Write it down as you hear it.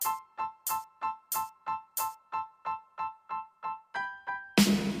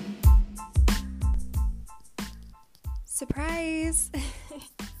Surprise!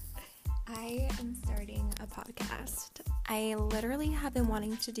 I am starting a podcast. I literally have been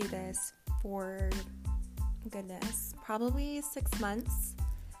wanting to do this for, probably 6 months.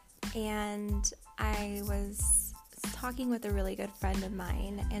 And I was talking with a really good friend of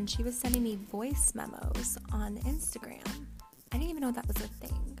mine, and she was sending me voice memos on Instagram. I didn't even know that was a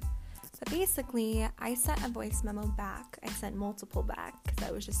thing. But basically, I sent a voice memo back. I sent multiple back because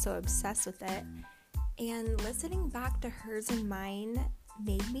I was just so obsessed with it. And listening back to hers and mine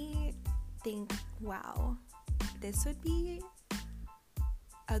made me think, wow, this would be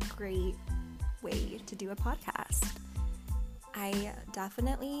a great way to do a podcast. I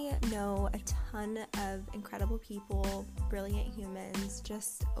definitely know a ton of incredible people, brilliant humans,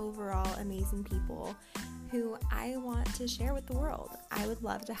 just overall amazing people who I want to share with the world. I would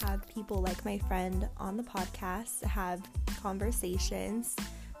love to have people like my friend on the podcast, have conversations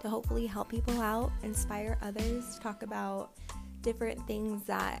to hopefully help people out, inspire others, talk about different things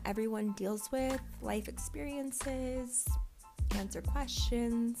that everyone deals with, life experiences, answer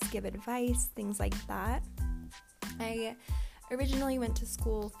questions, give advice, things like that. I originally went to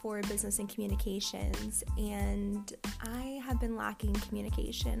school for business and communications, and I have been lacking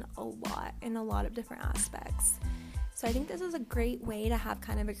communication a lot in a lot of different aspects. So I think this is a great way to have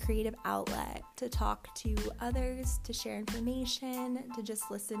kind of a creative outlet to talk to others, to share information, to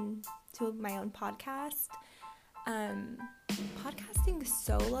just listen to my own podcast. Podcasting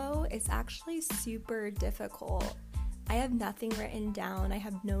solo is actually super difficult. I have nothing written down. I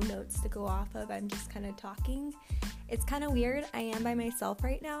have no notes to go off of. I'm just kind of talking. It's kind of weird. I am by myself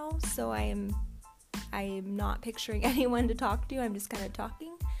right now, so I am not picturing anyone to talk to. I'm just kind of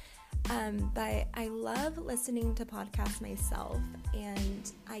talking. But I love listening to podcasts myself, and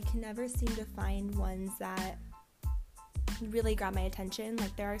I can never seem to find ones that really grab my attention.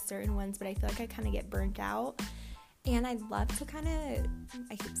 Like, there are certain ones, but I feel like I kind of get burnt out. And I'd love to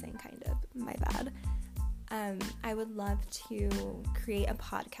I keep saying kind of, my bad. I would love to create a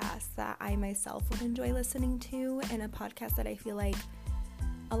podcast that I myself would enjoy listening to, and a podcast that I feel like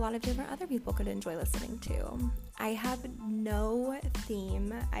a lot of different other people could enjoy listening to. I have no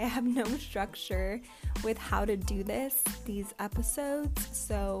theme. I have no structure with how to do these episodes,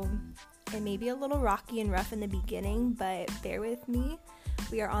 so it may be a little rocky and rough in the beginning, but bear with me.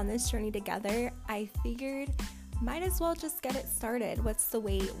 We are on this journey together. I figured might as well just get it started. What's the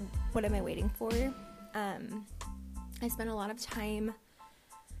wait? What am I waiting for? I spent a lot of time,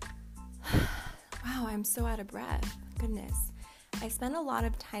 wow, I'm so out of breath, goodness. I spend a lot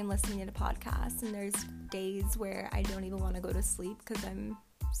of time listening to podcasts, and there's days where I don't even want to go to sleep because I'm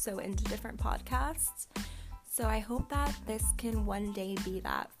so into different podcasts. So I hope that this can one day be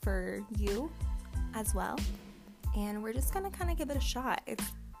that for you as well. And we're just going to kind of give it a shot. It's,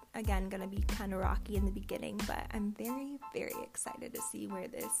 again, going to be kind of rocky in the beginning, but I'm very, very excited to see where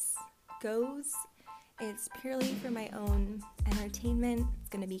this goes. It's purely for my own entertainment. It's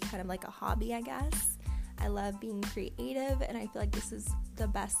going to be kind of like a hobby, I guess. I love being creative, and I feel like this is the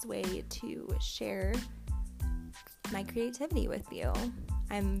best way to share my creativity with you.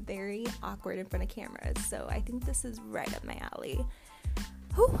 I'm very awkward in front of cameras, so I think this is right up my alley.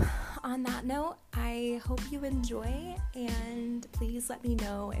 Whew. On that note, I hope you enjoy, and please let me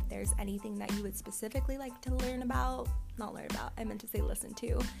know if there's anything that you would specifically like to I meant to say listen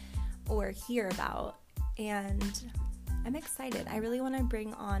to, or hear about. And I'm excited. I really want to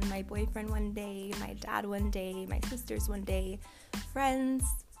bring on my boyfriend one day, my dad one day, my sisters one day, friends,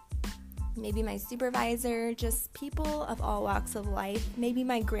 maybe my supervisor, just people of all walks of life. Maybe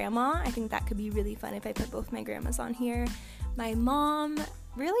my grandma. I think that could be really fun if I put both my grandmas on here. My mom,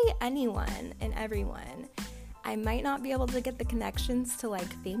 really anyone and everyone. I might not be able to get the connections to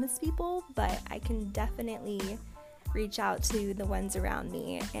like famous people, but I can definitely reach out to the ones around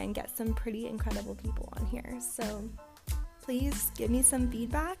me and get some pretty incredible people on here. So please give me some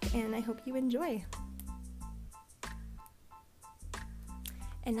feedback, and I hope you enjoy.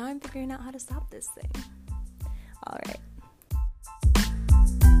 And now I'm figuring out how to stop this thing. All right.